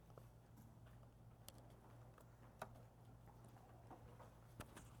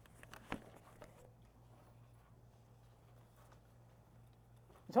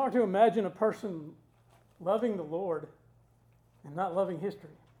It's hard to imagine a person loving the Lord and not loving history.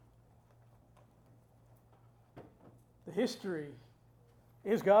 The history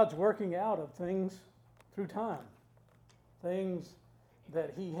is God's working out of things through time, things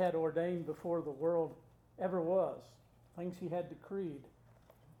that He had ordained before the world ever was, things He had decreed.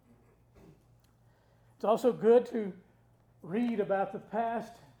 It's also good to read about the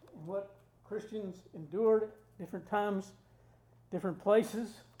past and what Christians endured at different times, different places,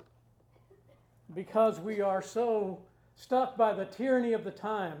 because we are so stuck by the tyranny of the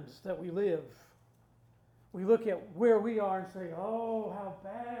times that we live. We look at where we are and say, oh, how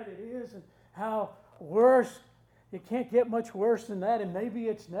bad it is and how worse. It can't get much worse than that, and maybe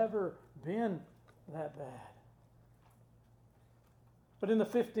it's never been that bad. But in the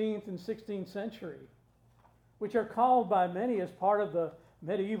 15th and 16th century, which are called by many as part of the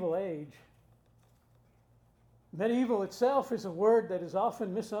medieval age, medieval itself is a word that is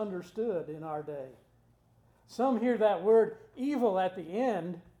often misunderstood in our day. Some hear that word evil at the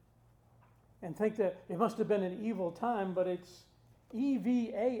end and think that it must have been an evil time, but it's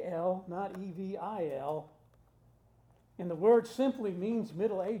E-V-A-L, not E-V-I-L. And the word simply means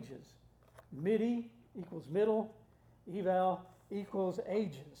Middle Ages. Midi equals middle, eval equals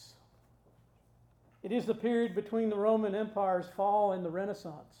ages. It is the period between the Roman Empire's fall and the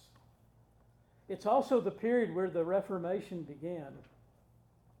Renaissance. It's also the period where the Reformation began.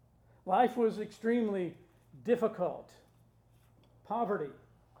 Life was extremely difficult. Poverty,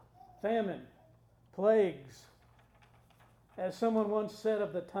 famine, plagues. As someone once said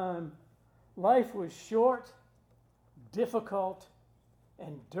of the time, life was short, difficult,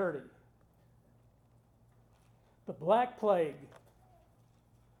 and dirty. The Black Plague,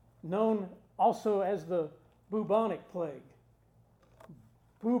 known also as the bubonic plague.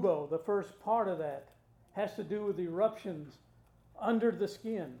 Bubo, the first part of that, has to do with eruptions under the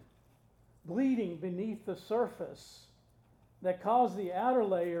skin, bleeding beneath the surface that caused the outer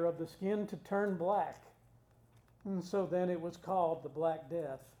layer of the skin to turn black. And so then it was called the Black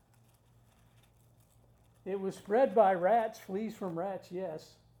Death. It was spread by rats, fleas from rats, yes.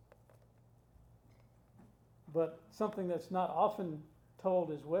 But something that's not often told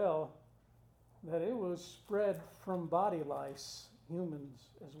as well, that it was spread from body lice, humans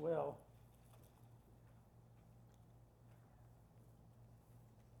as well.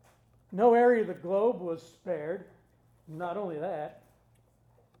 No area of the globe was spared. Not only that,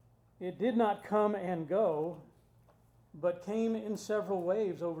 it did not come and go, but came in several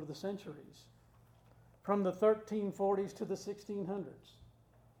waves over the centuries, from the 1340s to the 1600s.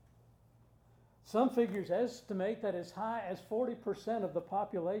 Some figures estimate that as high as 40% of the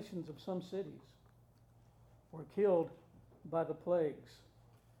populations of some cities were killed by the plagues.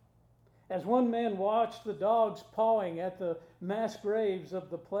 As one man watched the dogs pawing at the mass graves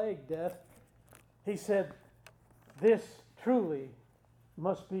of the plague death, he said, "This truly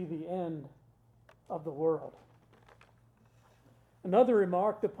must be the end of the world." Another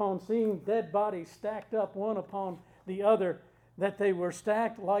remarked upon seeing dead bodies stacked up one upon the other that they were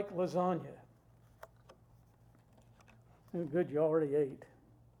stacked like lasagna. Good, you already ate.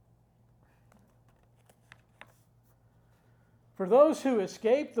 For those who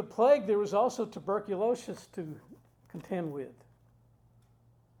escaped the plague, there was also tuberculosis to contend with.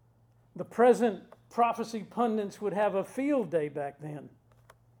 The present prophecy pundits would have a field day back then,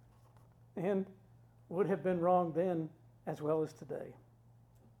 and would have been wrong then as well as today.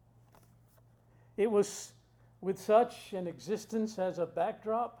 It was with such an existence as a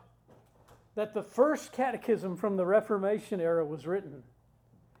backdrop that the first catechism from the Reformation era was written.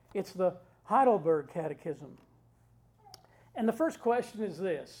 It's the Heidelberg Catechism. And the first question is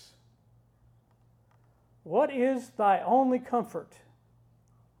this: what is thy only comfort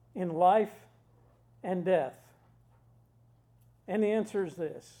in life and death? And the answer is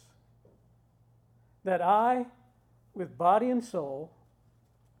this: that I, with body and soul,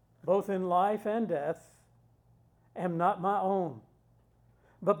 both in life and death, am not my own,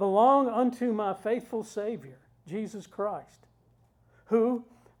 but belong unto my faithful Savior, Jesus Christ, who,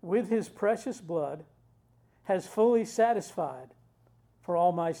 with his precious blood, has fully satisfied for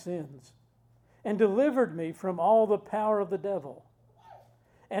all my sins, and delivered me from all the power of the devil,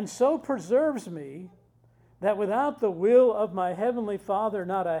 and so preserves me that without the will of my heavenly Father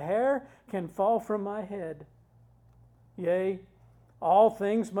not a hair can fall from my head. Yea, all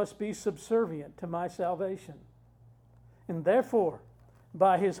things must be subservient to my salvation. And therefore,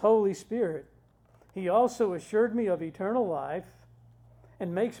 by his Holy Spirit, he also assured me of eternal life,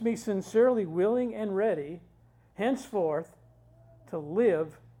 and makes me sincerely willing and ready henceforth to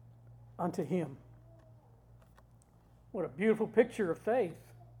live unto him. What a beautiful picture of faith.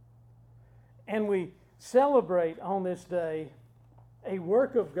 And we celebrate on this day a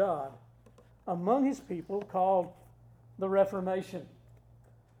work of God among his people called the Reformation.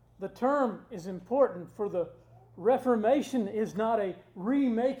 The term is important, for the Reformation is not a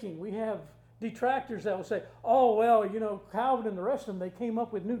remaking. We have detractors that will say, oh, well, Calvin and the rest of them, they came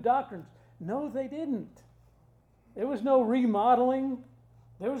up with new doctrines. No, they didn't. There was no remodeling.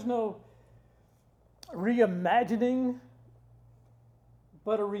 There was no reimagining,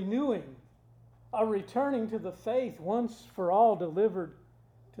 but a renewing, a returning to the faith once for all delivered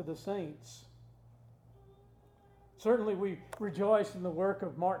to the saints. Certainly we rejoice in the work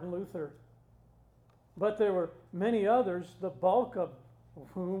of Martin Luther, but there were many others, the bulk of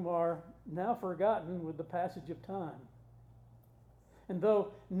whom are now forgotten with the passage of time. And though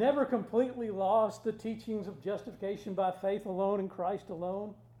never completely lost, the teachings of justification by faith alone in Christ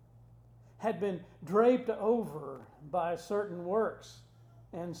alone had been draped over by certain works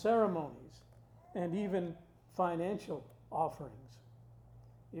and ceremonies and even financial offerings.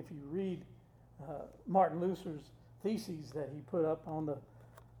 If you read Martin Luther's theses that he put up on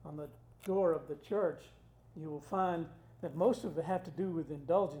the door of the church, you will find that most of it have to do with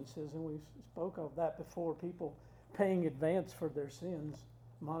indulgences, and we spoke of that before, people paying advance for their sins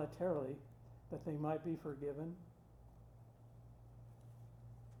monetarily that they might be forgiven.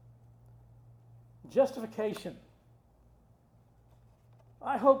 Justification.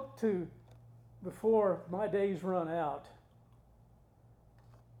 I hope to, before my days run out,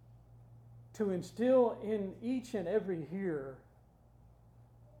 to instill in each and every hearer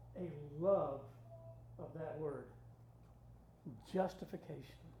a love of that word,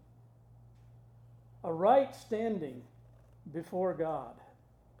 justification. A right standing before God.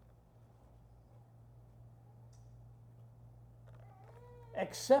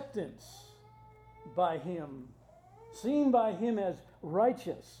 Acceptance by him, seen by him as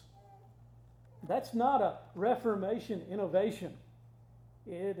righteous. That's not a Reformation innovation.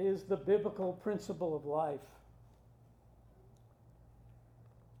 It is the biblical principle of life.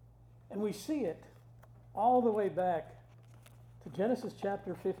 And we see it all the way back to Genesis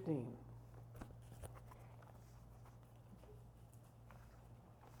chapter 15.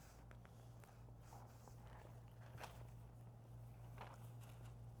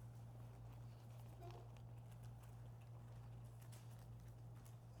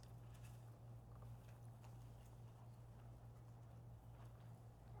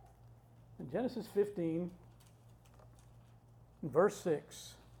 In Genesis 15, verse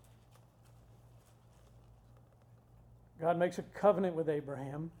 6, God makes a covenant with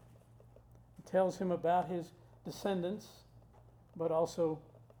Abraham. He tells him about his descendants, but also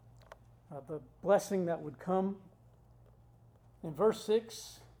the blessing that would come. In verse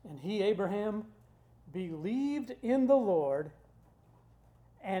 6, and he, Abraham, believed in the Lord,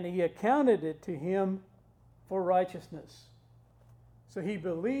 and he accounted it to him for righteousness. So he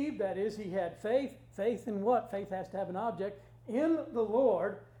believed, that is, he had faith. Faith in what? Faith has to have an object. In the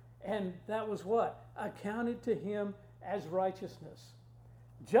Lord, and that was what? Accounted to him as righteousness.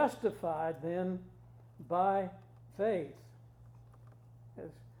 Justified then by faith.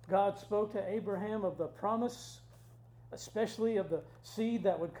 As God spoke to Abraham of the promise, especially of the seed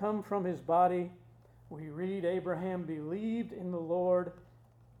that would come from his body, we read Abraham believed in the Lord,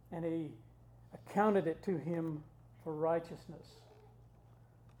 and he accounted it to him for righteousness.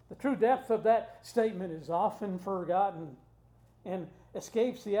 The true depth of that statement is often forgotten and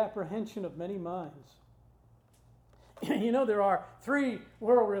escapes the apprehension of many minds. There are 3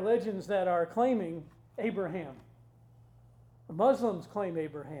 world religions that are claiming Abraham. The Muslims claim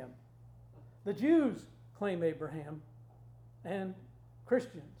Abraham. The Jews claim Abraham. And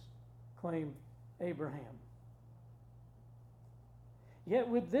Christians claim Abraham. Yet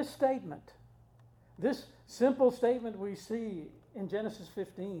with this statement, this simple statement we see in Genesis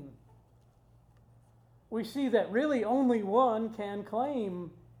 15, we see that really only one can claim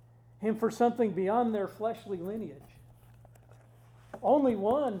him for something beyond their fleshly lineage. Only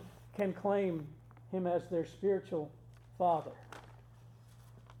one can claim him as their spiritual father.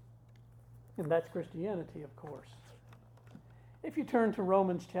 And that's Christianity, of course. If you turn to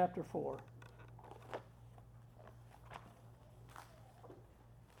Romans chapter 4.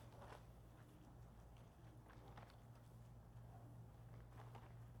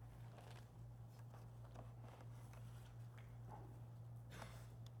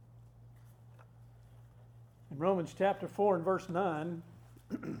 In Romans chapter 4 and verse 9,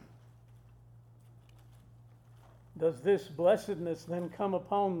 does this blessedness then come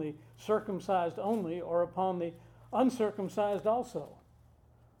upon the circumcised only, or upon the uncircumcised also?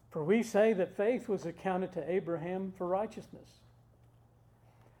 For we say that faith was accounted to Abraham for righteousness.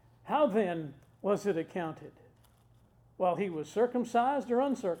 How then was it accounted? While he was circumcised or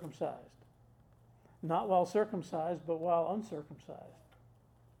uncircumcised? Not while circumcised, but while uncircumcised.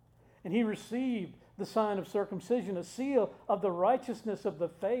 And he received the sign of circumcision, a seal of the righteousness of the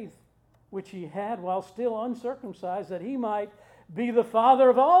faith which he had while still uncircumcised, that he might be the father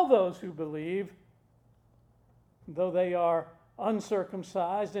of all those who believe, though they are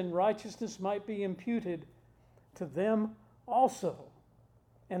uncircumcised, and righteousness might be imputed to them also,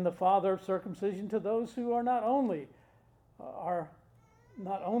 and the father of circumcision to those who are not only are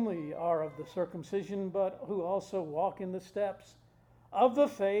of the circumcision, but who also walk in the steps of the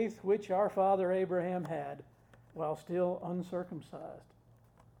faith which our father Abraham had while still uncircumcised.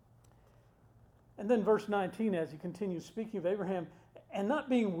 And then verse 19, as he continues speaking of Abraham, and not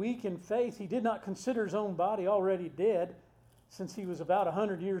being weak in faith, he did not consider his own body already dead, since he was about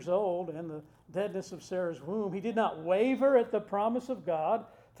 100 years old, and the deadness of Sarah's womb. He did not waver at the promise of God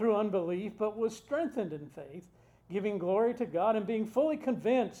through unbelief, but was strengthened in faith, giving glory to God, and being fully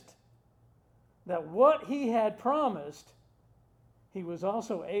convinced that what he had promised, he was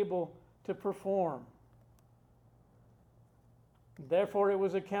also able to perform. Therefore, it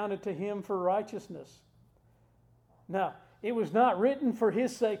was accounted to him for righteousness. Now, it was not written for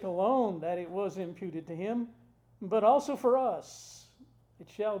his sake alone that it was imputed to him, but also for us. It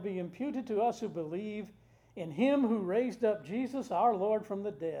shall be imputed to us who believe in him who raised up Jesus our Lord from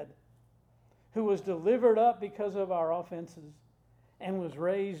the dead, who was delivered up because of our offenses and was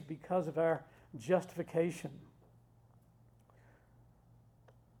raised because of our justification.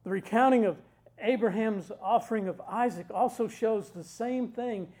 The recounting of Abraham's offering of Isaac also shows the same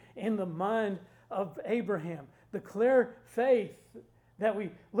thing in the mind of Abraham. The clear faith that we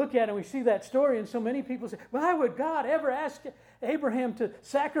look at and we see that story, and so many people say, why would God ever ask Abraham to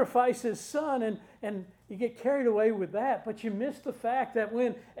sacrifice his son? And you get carried away with that, but you miss the fact that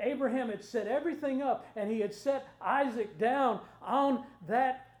when Abraham had set everything up and he had set Isaac down on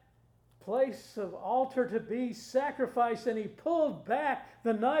that place of altar to be sacrificed, and he pulled back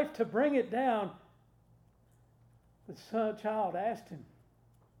the knife to bring it down, the child asked him,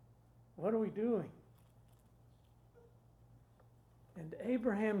 what are we doing? And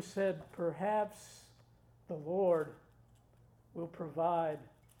Abraham said, perhaps the Lord will provide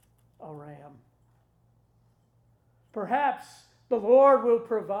a ram. Perhaps the Lord will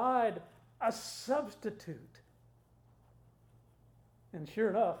provide a substitute. And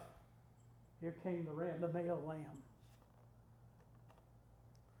sure enough, here came the ram, the male lamb.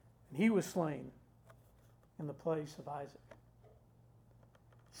 And he was slain in the place of Isaac.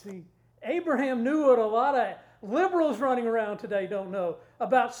 See, Abraham knew what a lot of liberals running around today don't know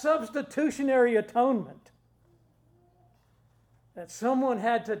about substitutionary atonement. That someone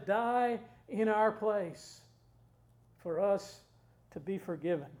had to die in our place for us to be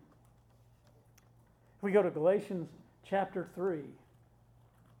forgiven. If we go to Galatians chapter 3.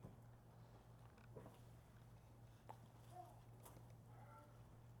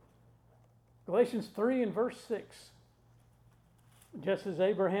 Galatians 3 and verse 6. Just as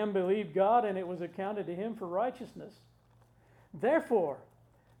Abraham believed God, and it was accounted to him for righteousness. Therefore,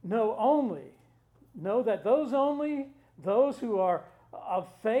 know that those who are of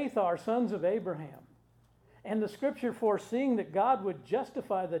faith are sons of Abraham. And the scripture, foreseeing that God would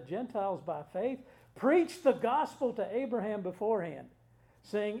justify the Gentiles by faith, preached the gospel to Abraham beforehand,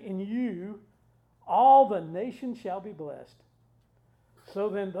 saying, in you all the nations shall be blessed. So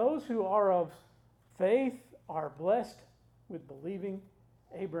then those who are of faith are blessed with believing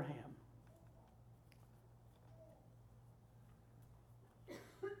Abraham.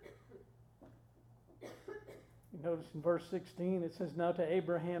 You notice in verse 16 it says, now to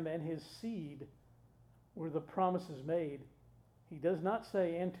Abraham and his seed were the promises made. He does not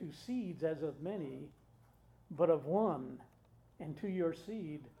say, and to seeds as of many, but of one, and to your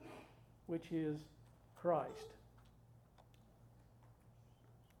seed, which is Christ.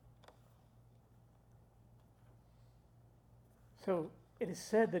 So it is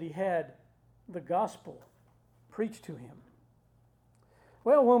said that he had the gospel preached to him.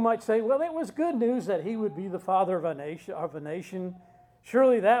 Well, one might say, well, it was good news that he would be the father of a nation.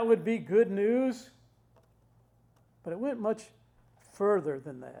 Surely that would be good news. But it went much further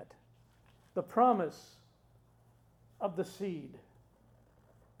than that. The promise of the seed,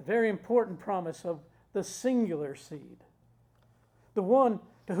 a very important promise of the singular seed, the one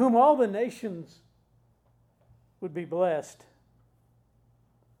to whom all the nations would be blessed.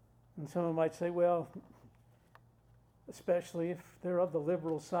 And someone might say, well, especially if they're of the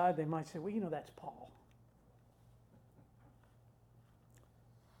liberal side, they might say, well, that's Paul.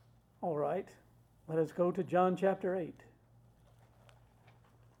 All right, let us go to John chapter 8.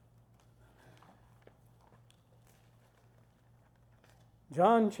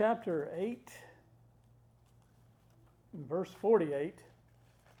 John chapter 8, verse 48.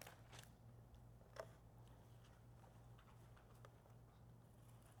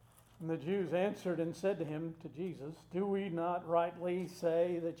 And the Jews answered and said to him, to Jesus, do we not rightly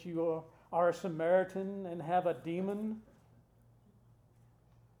say that you are a Samaritan and have a demon?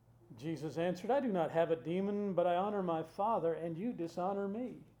 Jesus answered, I do not have a demon, but I honor my Father, and you dishonor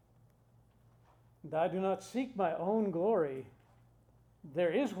me. And I do not seek my own glory.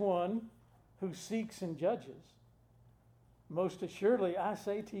 There is one who seeks and judges. Most assuredly, I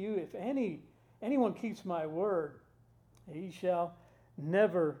say to you, if anyone keeps my word, he shall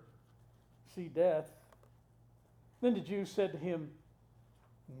never see death. Then the Jews said to him,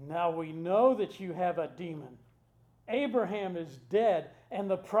 now we know that you have a demon. Abraham is dead, and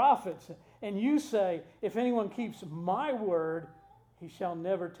the prophets, and you say, if anyone keeps my word, he shall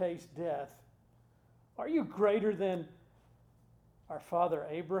never taste death. Are you greater than our father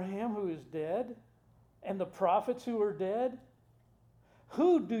Abraham, who is dead, and the prophets who are dead?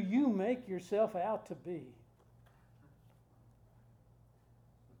 Who do you make yourself out to be?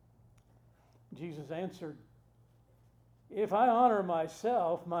 Jesus answered, if I honor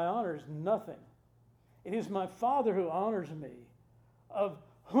myself, my honor is nothing. It is my Father who honors me, of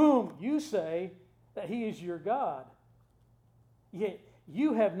whom you say that he is your God. Yet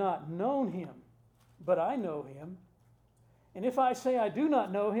you have not known him, but I know him. And if I say I do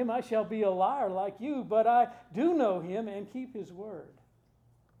not know him, I shall be a liar like you, but I do know him and keep his word.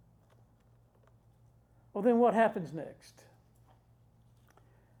 Well, then what happens next?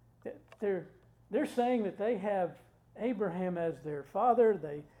 They're saying that they have Abraham as their father.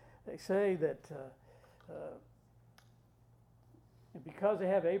 They say that and because they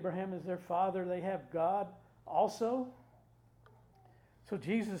have Abraham as their father, they have God also. So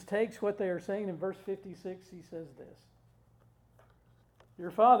Jesus takes what they are saying in verse 56. He says this,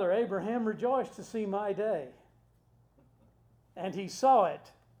 your father Abraham rejoiced to see my day, and he saw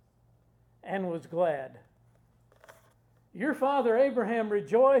it and was glad. Your father Abraham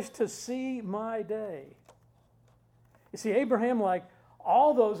rejoiced to see my day. You see, Abraham, like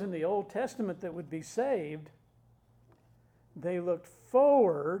all those in the Old Testament that would be saved, they looked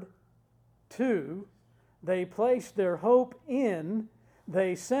forward to, they placed their hope in,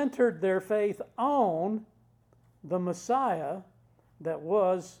 they centered their faith on the Messiah that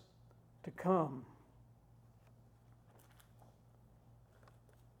was to come.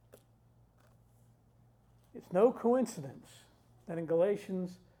 It's no coincidence that in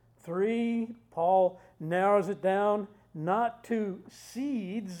Galatians 3, Paul narrows it down not to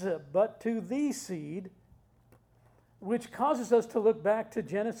seeds, but to the seed, which causes us to look back to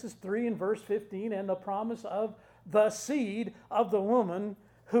Genesis 3 and verse 15 and the promise of the seed of the woman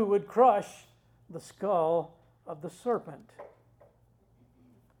who would crush the skull of the serpent.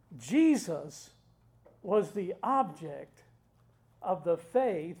 Jesus was the object of the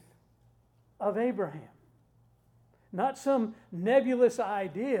faith of Abraham. Not some nebulous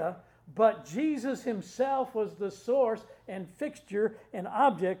idea, but Jesus himself was the source and fixture and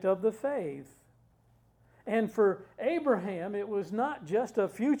object of the faith. And for Abraham, it was not just a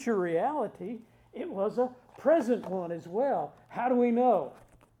future reality, it was a present one as well. How do we know?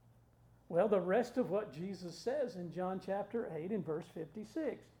 Well, the rest of what Jesus says in John chapter 8 and verse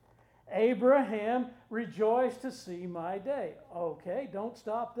 56. Abraham rejoiced to see my day. Okay, don't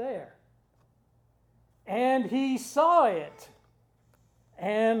stop there. And he saw it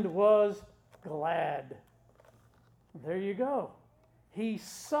and was glad. There you go. He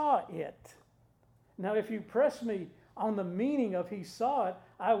saw it. Now, if you press me on the meaning of he saw it,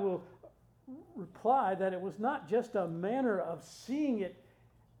 I will reply that it was not just a manner of seeing it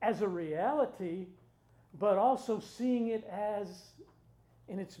as a reality, but also seeing it as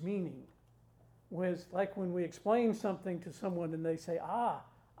in its meaning. Was like when we explain something to someone and they say, I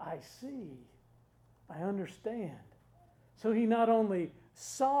see, I understand. So he not only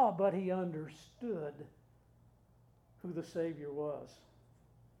saw, but he understood who the Savior was,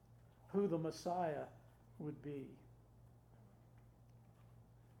 who the Messiah would be.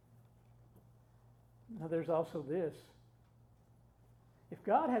 Now there's also this. If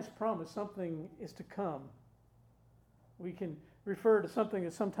God has promised something is to come, we can refer to something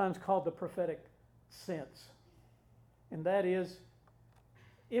that's sometimes called the prophetic sense. And that is,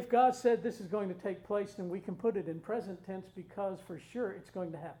 if God said this is going to take place, then we can put it in present tense because for sure it's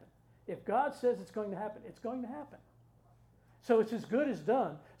going to happen. If God says it's going to happen, it's going to happen. So it's as good as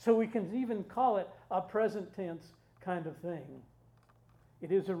done. So we can even call it a present tense kind of thing.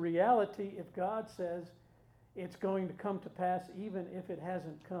 It is a reality if God says it's going to come to pass, even if it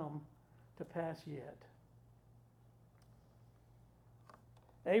hasn't come to pass yet.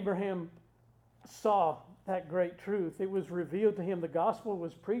 Abraham saw that great truth. It was revealed to him. The gospel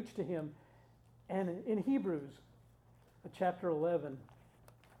was preached to him. And in Hebrews, chapter 11,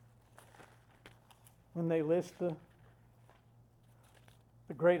 when they list the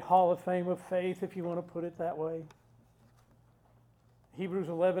great hall of fame of faith, if you want to put it that way, Hebrews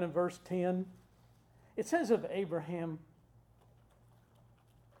 11 and verse 10, it says of Abraham,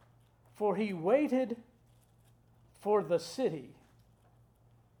 "For he waited for the city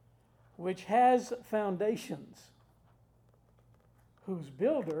which has foundations, whose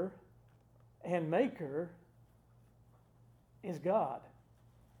builder and maker is God."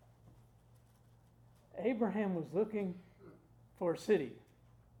 Abraham was looking for a city,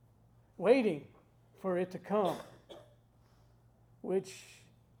 waiting for it to come, which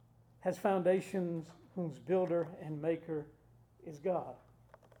has foundations, whose builder and maker is God.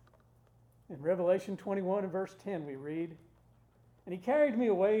 In Revelation 21 and verse 10 we read, "And he carried me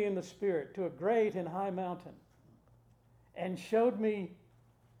away in the Spirit to a great and high mountain, and showed me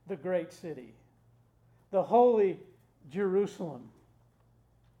the great city, the holy Jerusalem,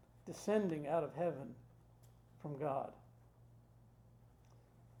 descending out of heaven from God."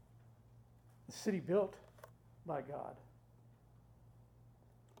 The city built by God.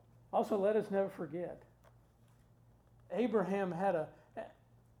 Also, let us never forget, Abraham had a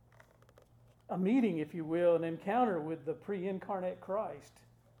meeting, if you will, an encounter with the pre-incarnate Christ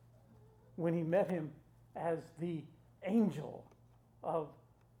when he met him as the angel of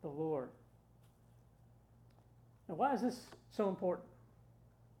the Lord. Now, why is this so important?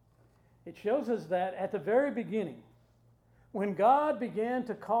 It shows us that at the very beginning, when God began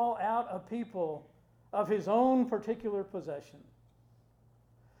to call out a people of his own particular possession,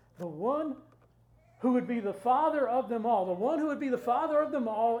 the one who would be the father of them all,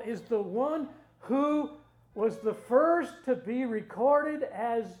 is the one who was the first to be recorded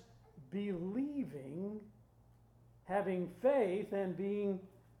as believing, having faith, and being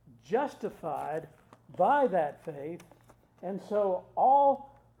justified by that faith. And so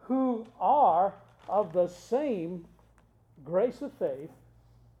all who are of the same grace of faith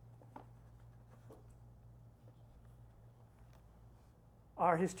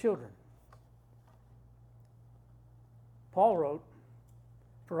are his children. Paul wrote,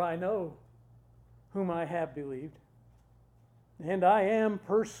 "For I know whom I have believed, and I am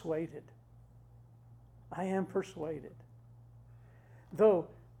persuaded." I am persuaded. Though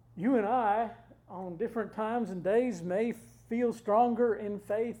you and I, on different times and days, may feel stronger in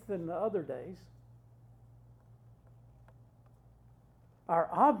faith than the other days, our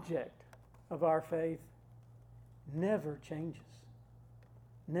object of our faith never changes.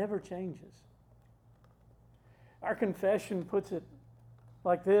 Never changes. Our confession puts it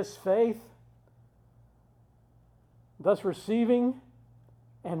like this: faith, thus receiving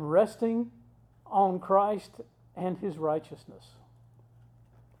and resting on Christ and his righteousness.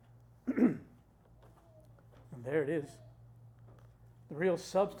 And there it is. The real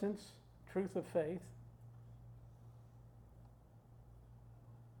substance, truth of faith.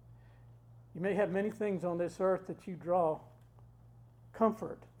 You may have many things on this earth that you draw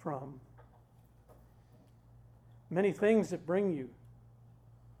comfort from. Many things that bring you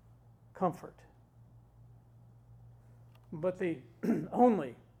comfort. But the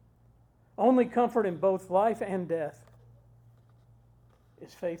only comfort in both life and death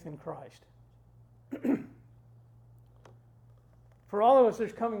is faith in Christ. For all of us,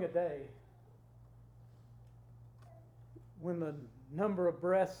 there's coming a day when the number of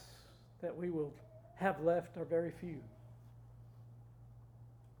breaths that we will have left are very few.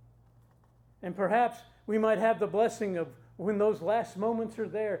 And perhaps we might have the blessing of when those last moments are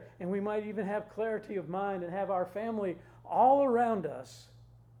there, and we might even have clarity of mind and have our family all around us.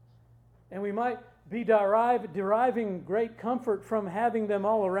 And we might be deriving great comfort from having them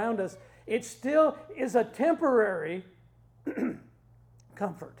all around us. It still is a temporary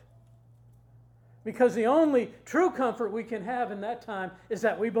comfort. Because the only true comfort we can have in that time is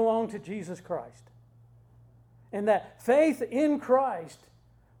that we belong to Jesus Christ. And that faith in Christ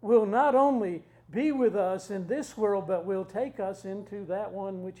will not only be with us in this world, but will take us into that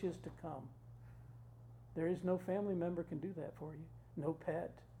one which is to come. There is no family member can do that for you. No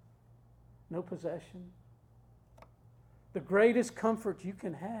pet. No possession. The greatest comfort you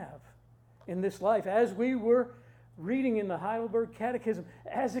can have in this life, as we were reading in the Heidelberg Catechism,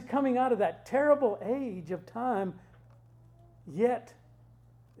 as it coming out of that terrible age of time, yet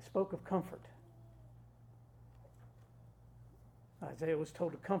it spoke of comfort. Isaiah was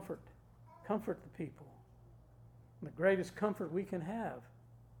told to comfort the people. And the greatest comfort we can have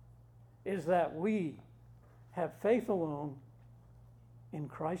is that we have faith alone in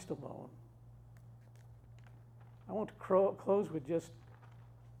Christ alone. I want to close with just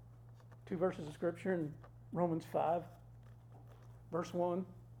two verses of Scripture in Romans 5, verse 1.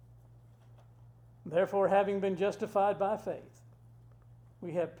 Therefore, having been justified by faith,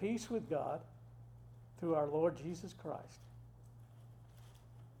 we have peace with God through our Lord Jesus Christ.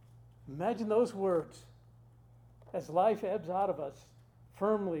 Imagine those words as life ebbs out of us,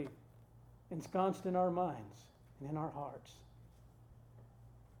 firmly ensconced in our minds and in our hearts.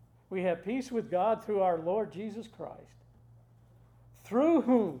 We have peace with God through our Lord Jesus Christ, through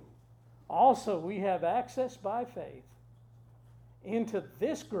whom also we have access by faith into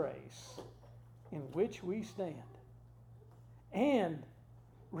this grace in which we stand, and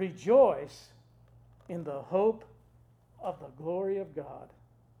rejoice in the hope of the glory of God,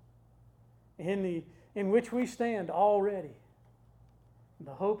 in which we stand already, in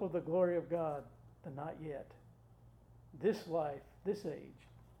the hope of the glory of God, the not yet, this life, this age,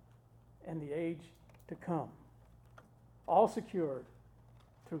 and the age to come, all secured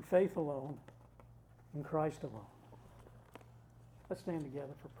through faith alone, in Christ alone. Let's stand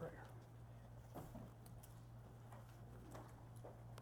together for prayer.